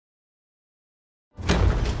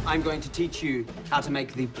I'm going to teach you how to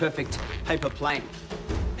make the perfect paper plane.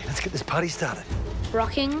 Hey, let's get this party started.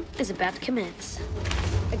 Rocking is about to commence.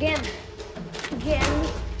 Again. Again.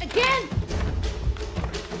 Again!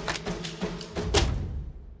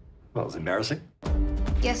 Well, it's embarrassing.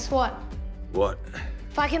 Guess what? What?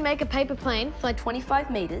 If I can make a paper plane fly 25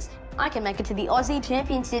 metres, I can make it to the Aussie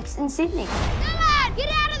Championships in Sydney. Dad, get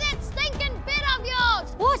out of that stinking bed of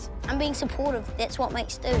yours! What? I'm being supportive. That's what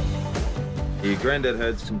makes do. Your granddad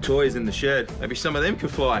had some toys in the shed. Maybe some of them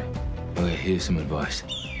could fly. Okay, here's some advice.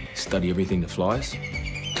 Study everything that flies.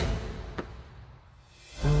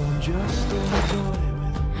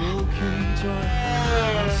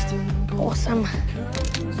 Awesome.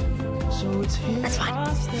 That's fine.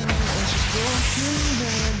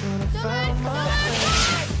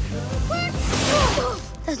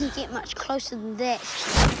 Doesn't get much closer than that.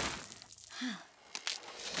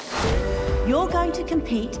 You're going to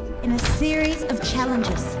compete in a series of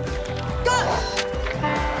challenges. Go!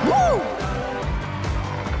 Woo!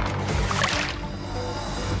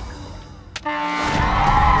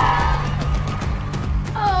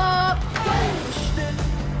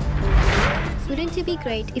 Wouldn't it be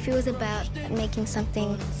great if it was about making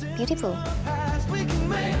something beautiful?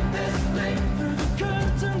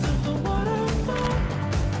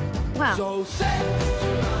 Wow.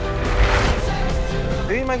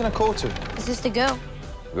 Who are you making a call to? Is this the girl?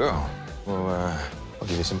 Girl? Well, I'll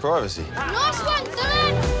give you some privacy. Nice one,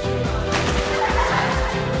 Dylan!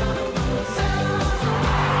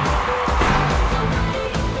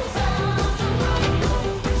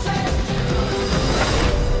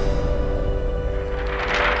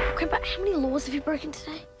 Grandpa, how many laws have you broken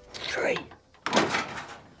today? 3.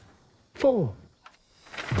 4.